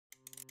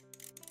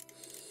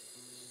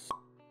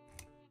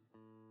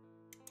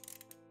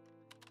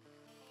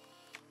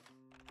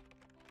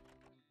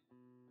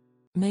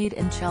Made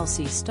in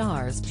Chelsea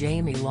stars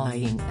Jamie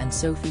Laing and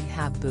Sophie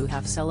Habboo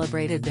have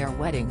celebrated their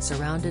wedding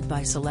surrounded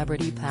by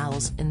celebrity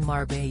pals in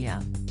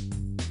Marbella.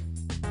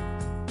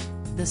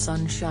 The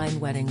Sunshine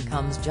wedding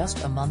comes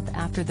just a month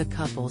after the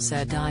couple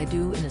said "I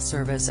do" in a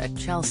service at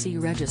Chelsea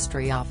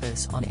Registry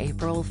Office on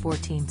April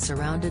 14,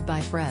 surrounded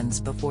by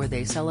friends before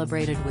they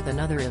celebrated with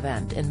another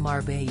event in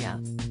Marbella.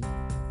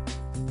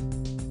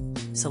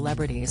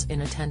 Celebrities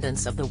in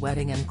attendance of the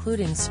wedding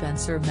including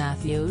Spencer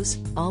Matthews,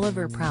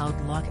 Oliver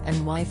Proudlock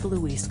and wife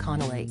Louise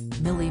Connolly,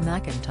 Millie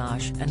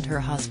McIntosh and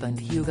her husband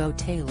Hugo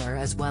Taylor,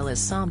 as well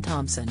as Sam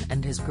Thompson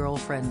and his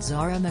girlfriend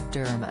Zara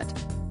McDermott.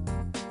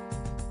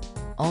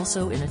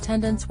 Also in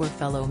attendance were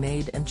fellow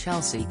Made in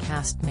Chelsea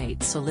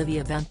castmates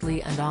Olivia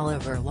Bentley and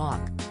Oliver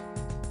Locke.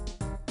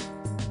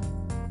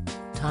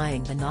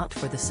 Tying the knot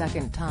for the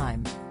second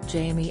time,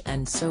 Jamie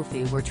and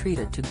Sophie were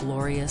treated to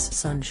glorious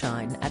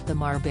sunshine at the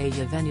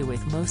Marbella venue,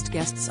 with most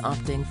guests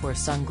opting for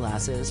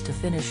sunglasses to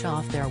finish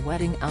off their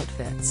wedding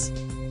outfits.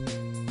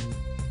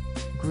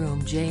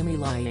 Groom Jamie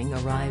Laing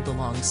arrived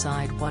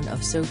alongside one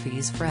of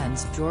Sophie's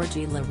friends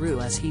Georgie LaRue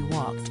as he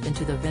walked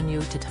into the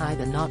venue to tie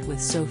the knot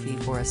with Sophie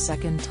for a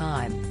second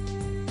time.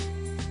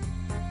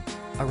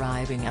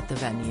 Arriving at the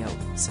venue,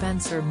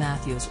 Spencer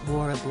Matthews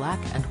wore a black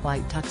and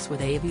white tux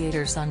with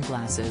aviator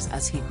sunglasses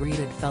as he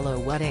greeted fellow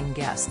wedding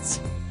guests.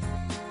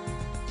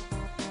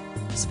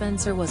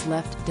 Spencer was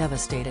left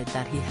devastated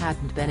that he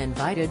hadn't been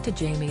invited to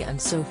Jamie and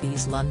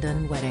Sophie's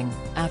London wedding,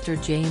 after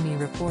Jamie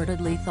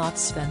reportedly thought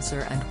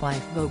Spencer and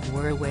wife Vogue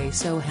were away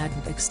so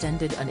hadn't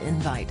extended an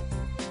invite.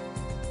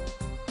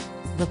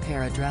 The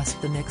pair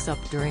addressed the mix-up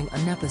during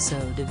an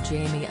episode of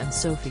Jamie and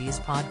Sophie's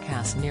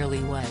podcast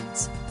Nearly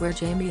Weds, where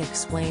Jamie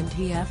explained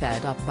he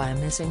fed up by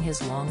missing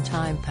his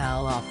longtime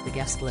pal off the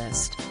guest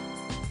list.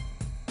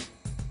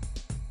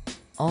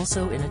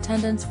 Also in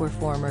attendance were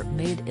former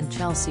Made in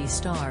Chelsea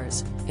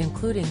stars,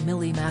 including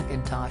Millie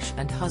McIntosh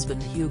and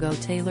husband Hugo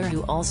Taylor,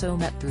 who also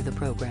met through the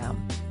program.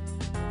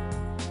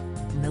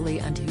 Millie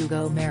and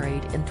Hugo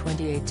married in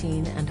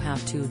 2018 and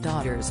have 2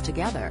 daughters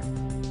together.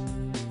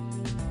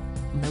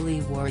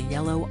 Millie wore a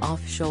yellow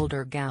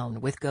off-shoulder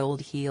gown with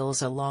gold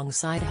heels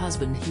alongside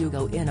husband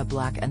Hugo in a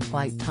black and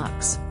white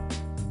tux.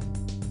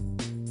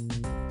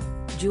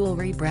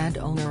 Jewelry brand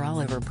owner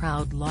Oliver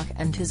Proudlock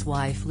and his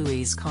wife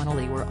Louise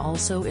Connolly were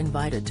also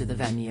invited to the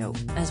venue,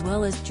 as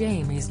well as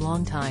Jamie's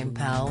longtime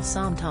pal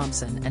Sam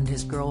Thompson and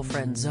his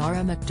girlfriend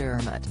Zara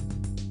McDermott.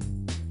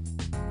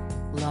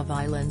 Love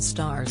Island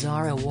star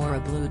Zara wore a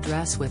blue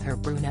dress with her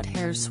brunette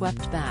hair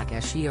swept back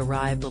as she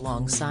arrived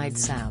alongside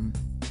Sam.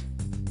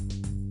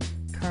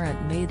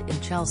 Current Made in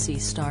Chelsea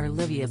star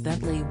Olivia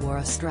Bentley wore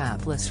a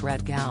strapless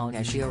red gown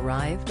as she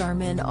arrived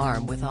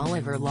arm-in-arm with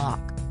Oliver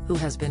Locke, who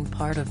has been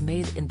part of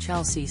Made in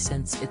Chelsea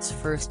since its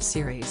first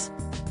series.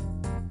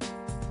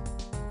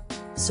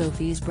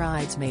 Sophie's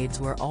bridesmaids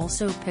were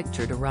also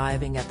pictured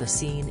arriving at the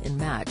scene in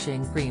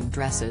matching cream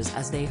dresses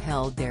as they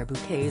held their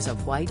bouquets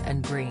of white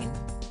and green.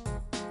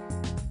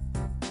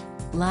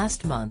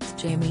 Last month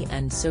Jamie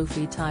and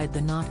Sophie tied the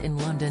knot in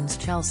London's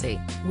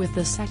Chelsea, with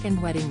the second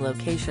wedding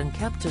location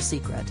kept a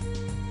secret.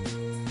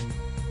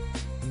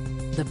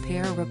 The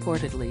pair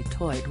reportedly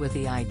toyed with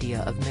the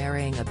idea of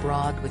marrying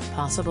abroad, with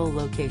possible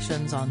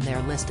locations on their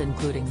list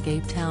including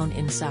Cape Town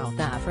in South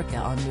Africa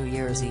on New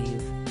Year's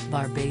Eve,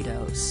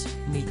 Barbados,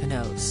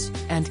 Mykonos,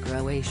 and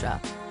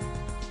Croatia.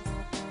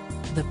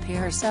 The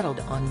pair settled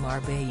on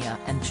Marbella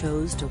and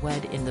chose to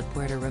wed in the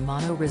Puerto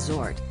Romano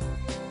resort.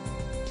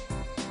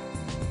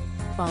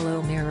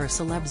 Follow Mirror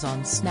Celebs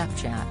on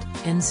Snapchat,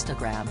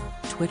 Instagram,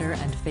 Twitter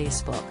and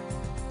Facebook.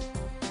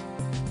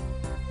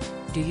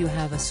 Do you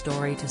have a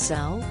story to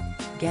sell?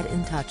 Get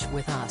in touch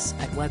with us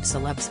at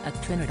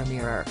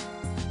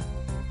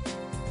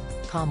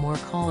webcelebs@trinitymirror.com or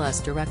call us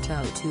direct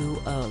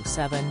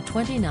 0207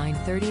 29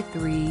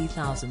 33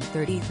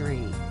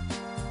 033.